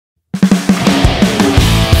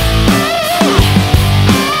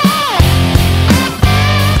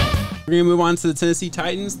going to move on to the Tennessee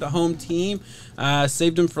Titans, the home team.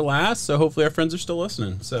 Saved them for last, so hopefully our friends are still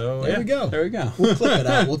listening. So there we go. There we go. We'll clip it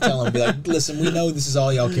out. We'll tell them, be like, listen, we know this is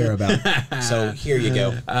all y'all care about. So here you go.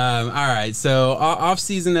 All right. So off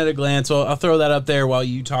season at a glance. Well, I'll throw that up there while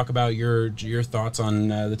you talk about your thoughts on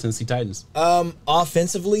the Tennessee Titans.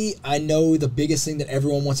 Offensively, I know the biggest thing that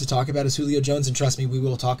everyone wants to talk about is Julio Jones, and trust me, we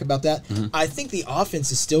will talk about that. I think the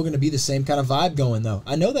offense is still going to be the same kind of vibe going, though.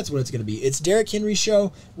 I know that's what it's going to be. It's Derrick Henry's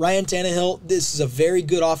show, Ryan Tannehill. This is a very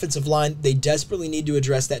good offensive line. They desperately need to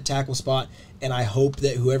address that tackle spot, and I hope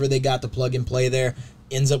that whoever they got to plug and play there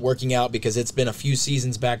ends up working out, because it's been a few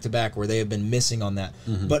seasons back-to-back where they have been missing on that.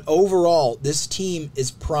 But overall, this team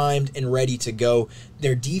is primed and ready to go.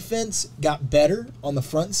 Their defense got better on the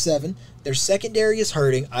front seven. Their secondary is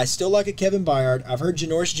hurting. I still like a Kevin Byard. I've heard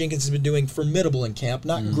Janoris Jenkins has been doing formidable in camp.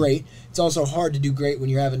 Not great. It's also hard to do great when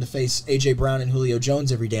you're having to face A.J. Brown and Julio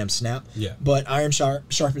Jones every damn snap. Yeah. But iron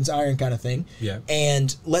sharpens iron kind of thing. Yeah.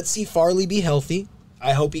 And let's see Farley be healthy.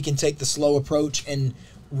 I hope he can take the slow approach and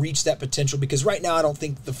reach that potential, because right now I don't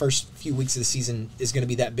think the first few weeks of the season is going to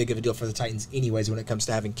be that big of a deal for the Titans anyways when it comes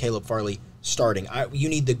to having Caleb Farley starting. You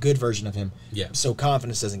need the good version of him, so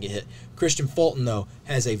confidence doesn't get hit. Christian Fulton, though,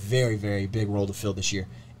 has a very, very big role to fill this year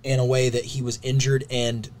in a way that he was injured,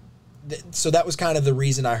 and so that was kind of the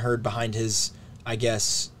reason I heard behind his, I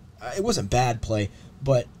guess, it wasn't bad play,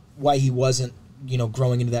 but why he wasn't,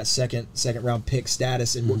 growing into that second round pick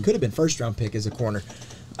status and what could have been first round pick as a corner.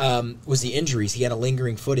 Was the injuries. He had a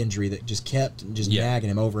lingering foot injury that just kept nagging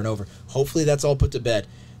him over and over. Hopefully that's all put to bed.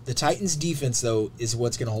 The Titans' defense, though, is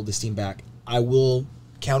what's going to hold this team back. I will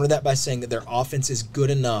counter that by saying that their offense is good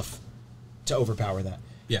enough to overpower that.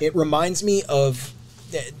 Yeah. It reminds me of,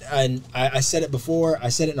 and I said it before, I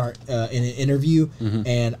said it in an interview,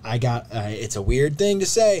 and I got, it's a weird thing to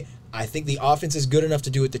say, I think the offense is good enough to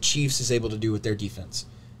do what the Chiefs is able to do with their defense.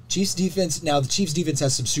 Chiefs defense, the Chiefs defense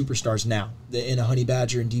has some superstars now in a Honey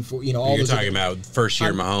Badger and D4. All You're those talking about first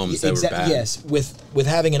year Mahomes that were bad. Yes, with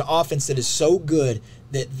having an offense that is so good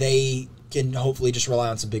that they can hopefully just rely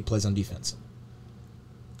on some big plays on defense.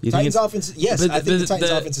 Titans offense, yes, I think the Titans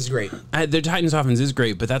offense is great. The Titans offense is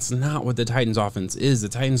great, but that's not what the Titans offense is. The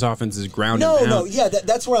Titans offense is grounded. No,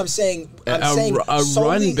 that's what I'm saying. I'm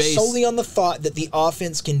saying solely on the thought that the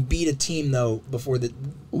offense can beat a team though before the.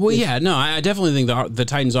 Well, I definitely think the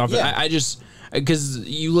Titans offense. Yeah. I just because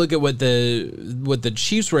you look at what the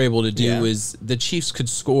Chiefs were able to do is the Chiefs could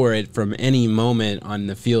score it from any moment on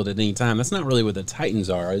the field at any time. That's not really what the Titans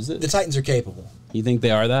are, is it? The Titans are capable. You think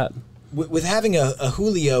they are that? With having a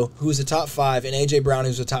Julio who's a top 5 and A.J. Brown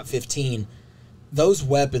who's a top 15, those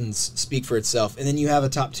weapons speak for itself. And then you have a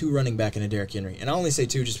top 2 running back in a Derrick Henry. And I only say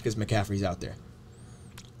 2 just because McCaffrey's out there.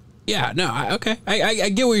 Yeah, no, okay. I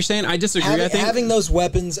get what you're saying. I disagree. Having those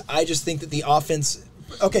weapons, I just think that the offense...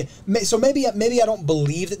 Okay, so maybe I don't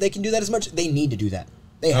believe that they can do that as much. They need to do that.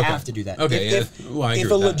 They have to do that. Okay,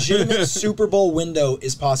 if a legitimate Super Bowl window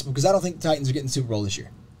is possible, because I don't think the Titans are getting the Super Bowl this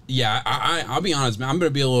year. Yeah, I'll be honest, man. I'm going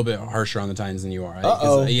to be a little bit harsher on the Titans than you are.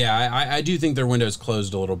 I do think their window's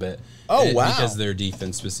closed a little bit. Oh, wow. Because of their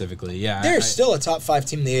defense specifically. Yeah, they're still a top 5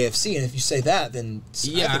 team in the AFC, and if you say that, then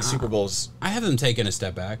I think Super Bowls. I have them taking a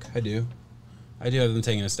step back. I do have them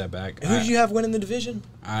taking a step back. Who did you have winning the division?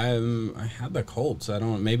 I had the Colts. I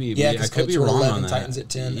don't. Maybe. Yeah, because I could Colts be were wrong 11, on that. Titans at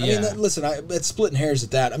 10. Yeah. I mean, listen, it's splitting hairs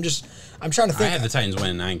at that. I'm trying to think. I have the Titans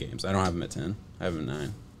winning 9 games. I don't have them at 10. I have them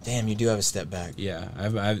 9. Damn, you do have a step back. Yeah,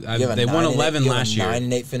 they won 11 last year.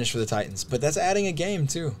 9-8 finish for the Titans, but that's adding a game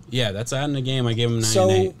too. Yeah, that's adding a game. I gave them 9-8.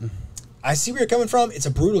 So, I see where you're coming from. It's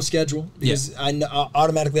a brutal schedule because I know,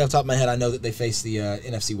 automatically off the top of my head, I know that they face the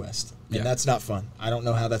NFC West, and that's not fun. I don't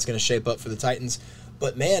know how that's going to shape up for the Titans,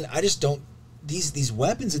 but man, I just don't. These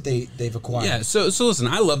weapons that they've acquired. Yeah. So listen,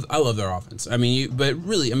 I love their offense. I mean, but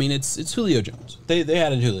really, I mean, it's Julio Jones. They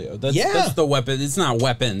added Julio. That's the weapon. It's not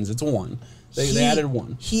weapons. It's one. They added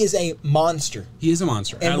 1. He is a monster. He is a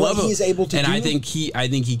monster. And what he is able to do. And I think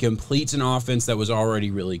he completes an offense that was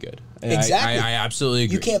already really good. Exactly. I absolutely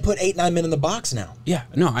agree. You can't put 8-9 men in the box now. Yeah.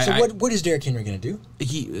 No. What is Derrick Henry going to do?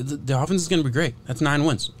 The offense is going to be great. That's 9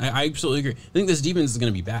 wins. I absolutely agree. I think this defense is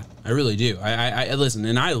going to be bad. I really do. I listen,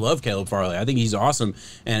 and I love Caleb Farley. I think he's awesome,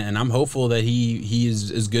 and I'm hopeful that he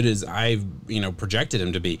is as good as I've projected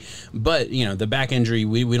him to be. But the back injury,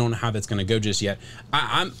 we don't know how that's going to go just yet.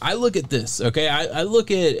 I look at this. Okay, I look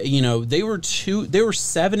at they were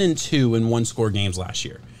 7-2 in 1-score games last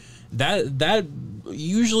year. That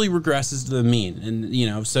usually regresses to the mean,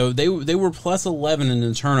 and so they were plus 11 in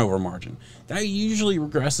the turnover margin. That usually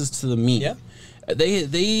regresses to the mean. Yeah. They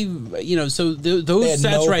those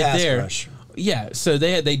stats right there. Rush. Yeah, so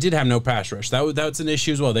they did have no pass rush. That's an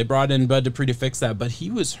issue as well. They brought in Bud Dupree to fix that, but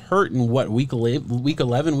he was hurt in week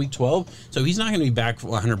 11, week 12, so he's not going to be back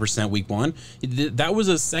 100% week 1. That was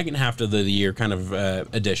a second half of the year kind of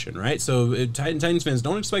addition, right? So Titans fans,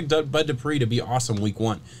 don't expect Bud Dupree to be awesome week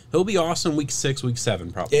 1. He'll be awesome week 6, week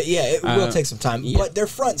 7 probably. Yeah, it will take some time. Yeah. But their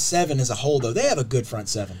front 7 as a whole, though, they have a good front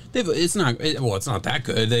 7. It's not that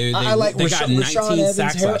good. They got 19 Evans,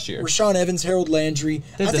 sacks last year. Rashawn Evans, Harold Landry.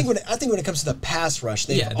 I think when it comes to the pass rush,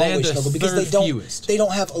 they've always struggled because they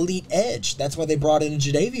don't have elite edge. That's why they brought in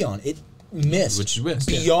Jadeveon. It missed,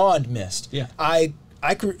 beyond missed. Yeah, I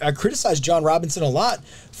criticized John Robinson a lot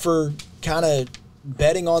for kind of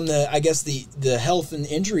betting on the health and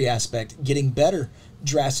injury aspect getting better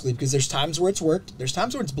drastically, because there's times where it's worked, there's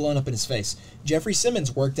times where it's blown up in his face. Jeffrey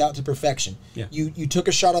Simmons worked out to perfection. Yeah. You took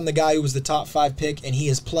a shot on the guy who was the top 5 pick, and he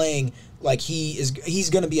is playing like he's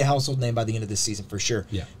going to be a household name by the end of this season for sure.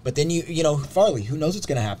 Yeah. But then Farley, who knows what's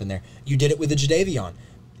going to happen there? You did it with the Jadeveon.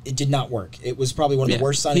 It did not work. It was probably one of the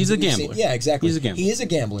worst signings. He's a gambler. Yeah, exactly. He's a gambler. He is a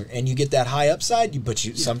gambler, and you get that high upside, but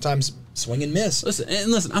you sometimes swing and miss. Listen,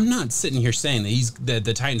 I'm not sitting here saying that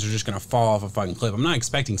the Titans are just going to fall off a fucking cliff. I'm not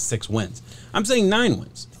expecting 6 wins. I'm saying 9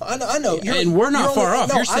 wins. I know. And we're not far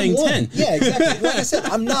off. You're saying 10. Yeah, exactly. Like I said,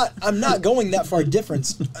 I'm not going that far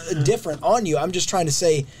different on you. I'm just trying to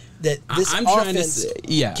say that this offense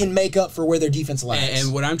can make up for where their defense lacks.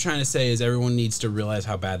 And what I'm trying to say is everyone needs to realize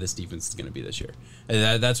how bad this defense is going to be this year.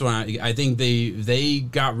 That's why I think they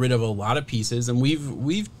got rid of a lot of pieces, and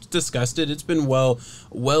we've discussed it. It's been well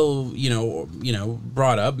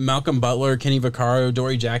brought up. Malcolm Butler, Kenny Vaccaro,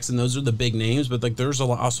 Dory Jackson, those are the big names, but like there's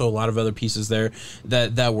also a lot of other pieces there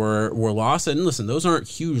that were lost. And listen, those aren't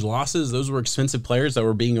huge losses. Those were expensive players that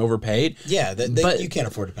were being overpaid. Yeah, you can't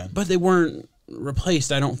afford to pay. But they weren't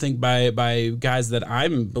replaced, I don't think, by guys that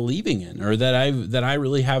I'm believing in or that I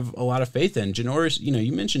really have a lot of faith in. Janoris,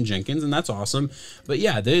 you mentioned Jenkins, and that's awesome. But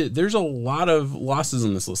yeah, there's a lot of losses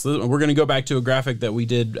on this list. We're going to go back to a graphic that we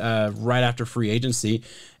did right after free agency,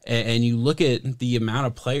 and you look at the amount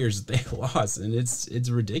of players they lost, and it's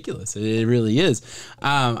ridiculous. It really is.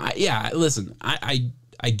 Listen, I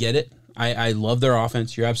get it. I love their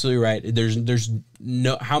offense. You're absolutely right. There's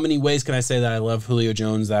no, how many ways can I say that I love Julio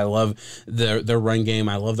Jones, that I love their run game,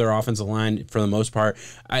 I love their offensive line for the most part,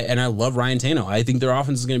 and I love Ryan Tannehill. I think their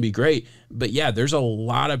offense is going to be great, but yeah, there's a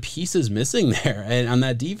lot of pieces missing there and on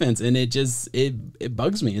that defense, and it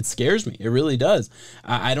bugs me. It scares me. It really does.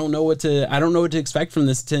 I don't know what to expect from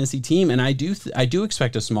this Tennessee team, and I do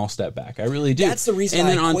expect a small step back. I really do. That's the reason. And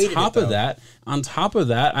then on top of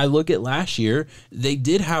that, I look at last year. They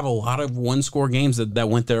did have a lot of one-score games that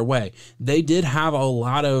went their way. They did have a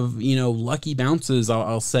lot of lucky bounces,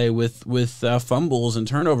 I'll say, with fumbles and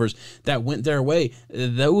turnovers that went their way.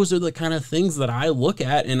 Those are the kind of things that I look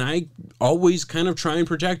at, and I always kind of try and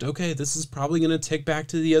project, okay, this is probably going to tick back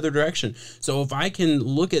to the other direction. So if I can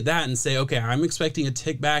look at that and say, okay, I'm expecting a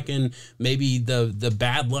tick back in maybe the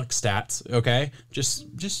bad luck stats, okay,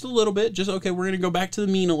 just a little bit, we're going to go back to the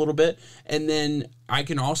mean a little bit, and then I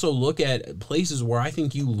can also look at places where I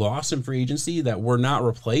think you lost in free agency that were not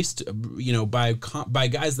replaced, by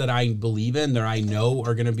guys that I believe in, that I know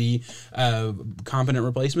are going to be competent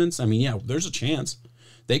replacements. I mean, yeah, there's a chance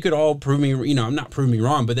they could all prove me, not prove me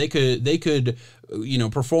wrong, but they could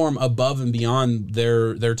perform above and beyond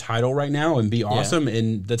their title right now and be awesome,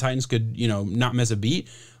 and the Titans could, not miss a beat.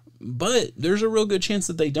 But there's a real good chance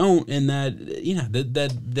that they don't, and that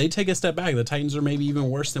that they take a step back. The Titans are maybe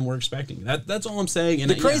even worse than we're expecting. That's all I'm saying.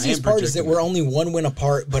 And the craziest part is that we're only 1 win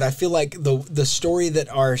apart. But I feel like the story that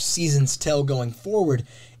our seasons tell going forward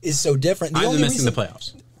is so different. I'm missing the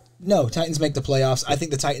playoffs. No, Titans make the playoffs. I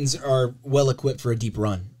think the Titans are well equipped for a deep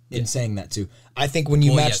run. In saying that too, I think when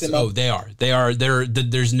you match them up, they are.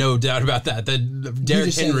 There's no doubt about that.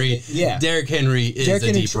 Derrick Henry is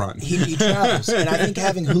a deep run. He travels, and I think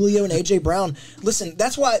having Julio and AJ Brown. Listen,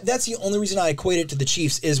 that's the only reason I equate it to the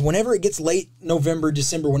Chiefs is whenever it gets late November,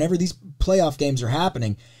 December, whenever these playoff games are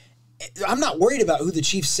happening, I'm not worried about who the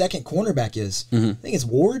Chiefs' second cornerback is. Mm-hmm. I think it's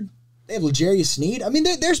Ward. They have L'Jarius Sneed. I mean,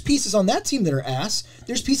 there's pieces on that team that are ass.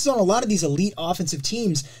 There's pieces on a lot of these elite offensive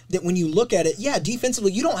teams that when you look at it,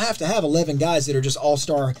 defensively, you don't have to have 11 guys that are just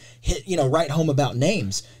all-star, write home about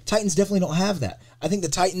names. Titans definitely don't have that. I think the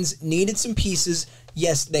Titans needed some pieces.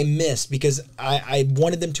 Yes, they missed because I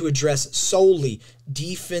wanted them to address solely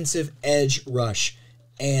defensive edge rush.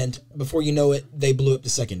 And before you know it, they blew up the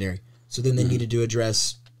secondary. So then they needed to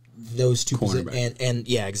address those two positions. And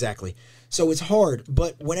yeah, exactly. So it's hard,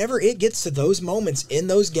 but whenever it gets to those moments in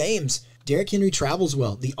those games, Derrick Henry travels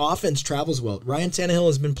well. The offense travels well. Ryan Tannehill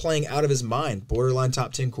has been playing out of his mind, borderline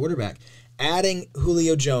top 10 quarterback. Adding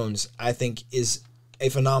Julio Jones, I think, is a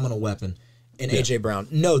phenomenal weapon in A.J. Brown.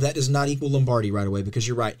 No, that does not equal Lombardi right away because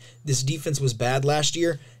you're right. This defense was bad last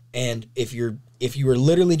year, and if you were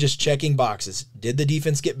literally just checking boxes, did the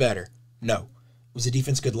defense get better? No. Was the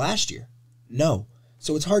defense good last year? No.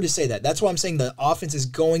 So it's hard to say that. That's why I'm saying the offense is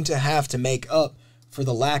going to have to make up for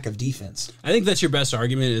the lack of defense. I think that's your best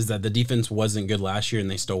argument is that the defense wasn't good last year and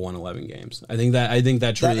they still won 11 games. I think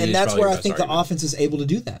that truly is and that's where I think argument. the offense is able to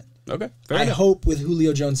do that. Okay, I hope with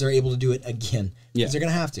Julio Jones they're able to do it again because they're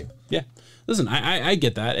going to have to. Yeah. Listen, I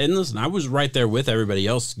get that. And listen, I was right there with everybody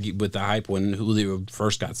else with the hype when Julio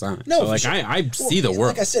first got signed. No, so, like, sure. I see the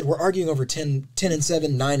world. Like I said, we're arguing over 10 and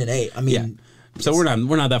 7, 9 and 8. I mean, so we're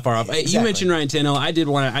not that far off. Exactly. You mentioned Ryan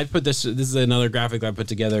Tannehill. I put this is another graphic that I put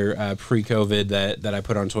together pre-COVID that I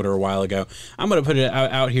put on Twitter a while ago. I'm going to put it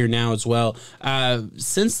out here now as well.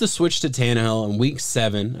 Since the switch to Tannehill in week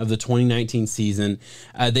 7 of the 2019 season,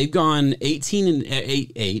 they've gone 18 and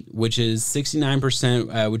 8, which is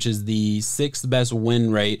 69%, which is the 6th best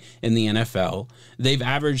win rate in the NFL. They've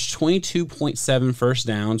averaged 22.7 first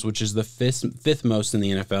downs, which is the fifth most in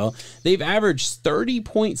the NFL. They've averaged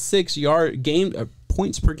 30.6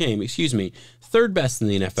 points per game, third best in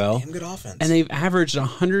the NFL. Damn good offense. And they've averaged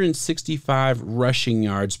 165 rushing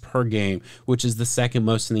yards per game, which is the second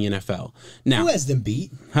most in the NFL. Now, who has them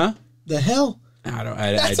beat? Huh? The hell?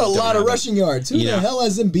 That's a lot of rushing yards. Who the hell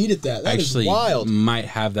has them beat at that? That is wild. Might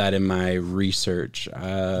have that in my research. You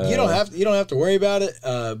don't have to worry about it.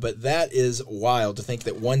 But that is wild to think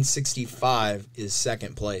that 165 is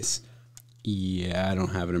second place. Yeah, I don't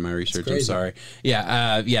have it in my research. I'm sorry.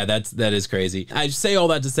 Yeah, that is crazy. I say all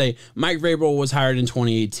that to say Mike Vrabel was hired in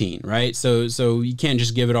 2018, right? So you can't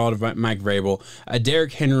just give it all to Mike Vrabel.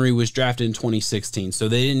 Derrick Henry was drafted in 2016, so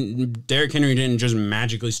Derrick Henry didn't just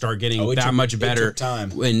magically start getting much better. It took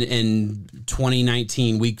time. In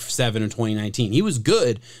 2019, week 7 of 2019, he was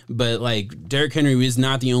good, but like Derrick Henry is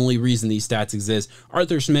not the only reason these stats exist.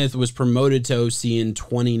 Arthur Smith was promoted to OC in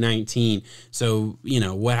 2019, so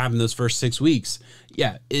what happened those first 6 weeks?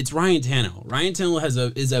 Yeah, it's Ryan Tannehill. Ryan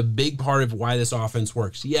Tannehill is a big part of why this offense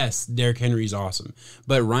works. Yes, Derrick Henry's awesome,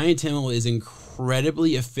 but Ryan Tannehill is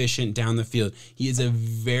incredibly efficient down the field. He is a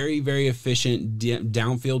very, very efficient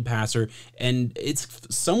downfield passer, and it's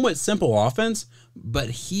somewhat simple offense, but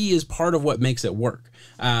he is part of what makes it work.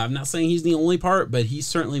 I'm not saying he's the only part, but he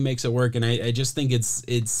certainly makes it work. And I just think it's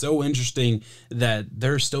so interesting that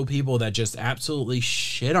there are still people that just absolutely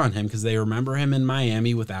shit on him because they remember him in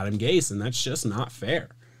Miami with Adam Gase, and that's just not fair.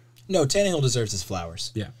 No, Tannehill deserves his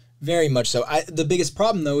flowers. Yeah. Very much so. The biggest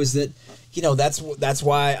problem, though, is that, that's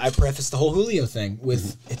why I prefaced the whole Julio thing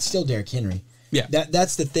with it's still Derrick Henry. Yeah.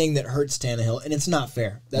 That's the thing that hurts Tannehill, and it's not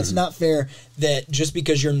fair. That's not fair that just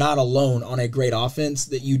because you're not alone on a great offense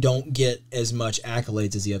that you don't get as much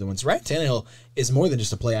accolades as the other ones. Right? Tannehill is more than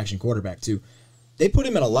just a play-action quarterback, too. They put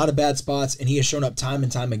him in a lot of bad spots, and he has shown up time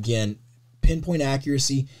and time again. Pinpoint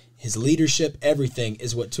accuracy, his leadership, everything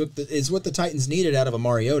is what the Titans needed out of a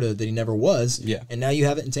Mariota that he never was. Yeah. And now you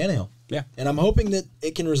have it in Tannehill. Yeah. And I'm hoping that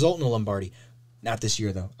it can result in a Lombardi. Not this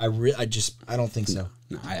year, though. I don't think so.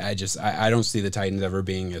 No, I don't see the Titans ever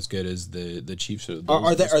being as good as the Chiefs.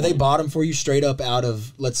 Are they bottom for you straight up out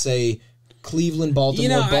of, let's say, Cleveland,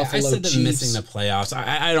 Baltimore, Buffalo, I said them Chiefs? missing the playoffs.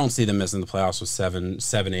 I don't see them missing the playoffs with seven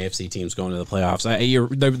AFC teams going to the playoffs.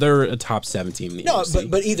 They're a top 7 team in the AFC.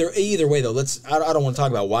 but either way though, I don't want to talk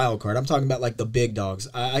about wild card. I'm talking about like the big dogs.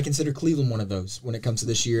 I consider Cleveland one of those when it comes to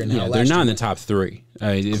this year and how they're not in the top 3.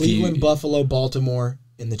 Cleveland, Buffalo, Baltimore,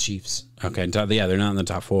 and the Chiefs. Okay, they're not in the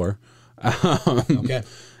top 4. Okay.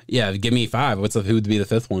 Yeah, give me 5. Who would be the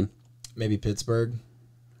 5th one? Maybe Pittsburgh.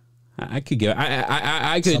 I could go.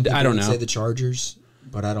 I could. Some people I don't would know. say the Chargers,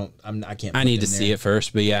 but I don't. I can't. I need to see it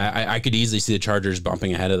first, but yeah, I could easily see the Chargers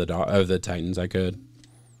bumping ahead of the Titans. I could.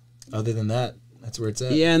 Other than that, that's where it's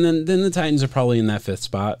at. Yeah, and then the Titans are probably in that 5th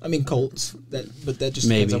spot. I mean Colts. But that just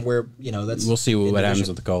depends on where That's we'll see what happens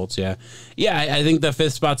with the Colts. Yeah. I think the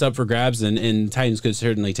 5th spot's up for grabs, and Titans could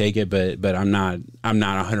certainly take it, but I'm not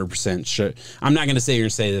 100% sure. I'm not going to sit here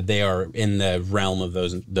and say that they are in the realm of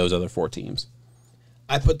those other 4 teams.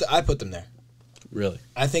 I put them there. Really?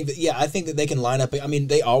 I think that they can line up. I mean,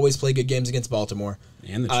 they always play good games against Baltimore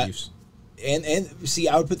and the Chiefs. And see,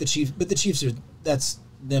 I would put the Chiefs, but the Chiefs that's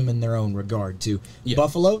them in their own regard too. Yeah.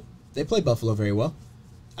 Buffalo, they play Buffalo very well.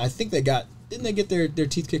 I think didn't they get their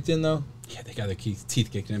teeth kicked in though? Yeah, they got their teeth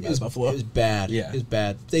kicked in by Buffalo. It was bad. Yeah, it was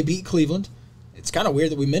bad. They beat Cleveland. It's kind of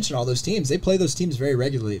weird that we mention all those teams. They play those teams very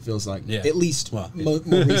regularly. It feels like, at least more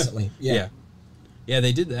recently. Yeah. Yeah,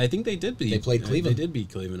 they did. I think they did beat. They played Cleveland. They did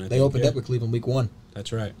beat Cleveland. They opened up with Cleveland week 1.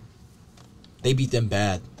 That's right. They beat them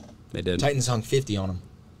bad. They did. Titans hung 50 on them.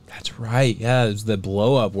 That's right. Yeah, it was the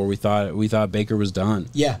blow up where we thought Baker was done.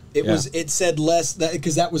 Yeah, it was. It said less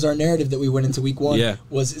because that was our narrative that we went into week one. Yeah.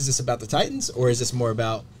 Is this about the Titans or is this more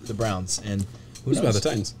about the Browns? And It was about the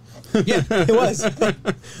Titans. Yeah, it was.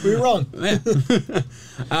 We were wrong. Yeah.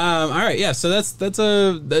 All right. Yeah. So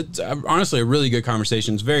that's honestly a really good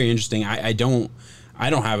conversation. It's very interesting. I don't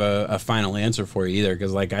have a final answer for you either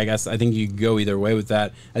because I think you could go either way with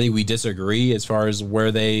that. I think we disagree as far as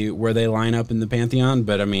where they line up in the pantheon.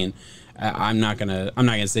 But I mean, I'm not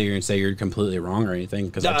gonna sit here and say you're completely wrong or anything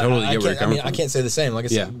because I totally get where you're coming from. I can't say the same. Like I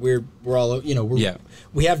said, we're all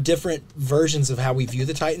we have different versions of how we view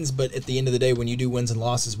the Titans, but at the end of the day, when you do wins and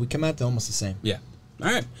losses, we come out to almost the same. Yeah.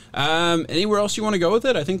 All right. Anywhere else you want to go with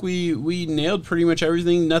it? I think we nailed pretty much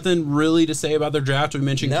everything. Nothing really to say about their draft. We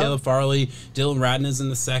mentioned Caleb Farley, Dylan Radness in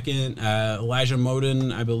the second, Elijah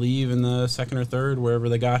Moden, I believe, in the second or third, wherever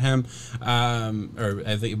they got him. Or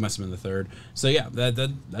I think it must have been the third. So yeah,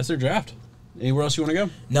 that's their draft. Anywhere else you want to go?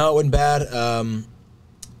 No, it wasn't bad.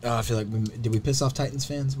 I feel like did we piss off Titans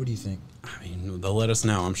fans? What do you think? I mean, they'll let us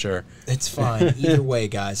know, I'm sure. It's fine. Either way,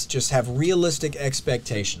 guys. Just have realistic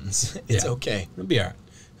expectations. It's okay. It'll be all right.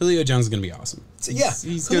 Julio Jones is going to be awesome.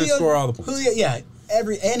 He's going to score all the points.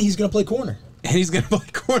 And he's going to play corner. And he's going to play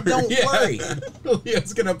corner. Don't worry.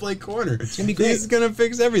 Julio's going to play corner. It's going to be great. He's going to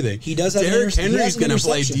fix everything. He does have Derrick Henry's going to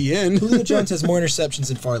play DN. Julio Jones has more interceptions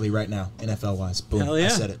than Farley right now, NFL-wise. Boom. Hell yeah. I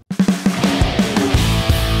said it.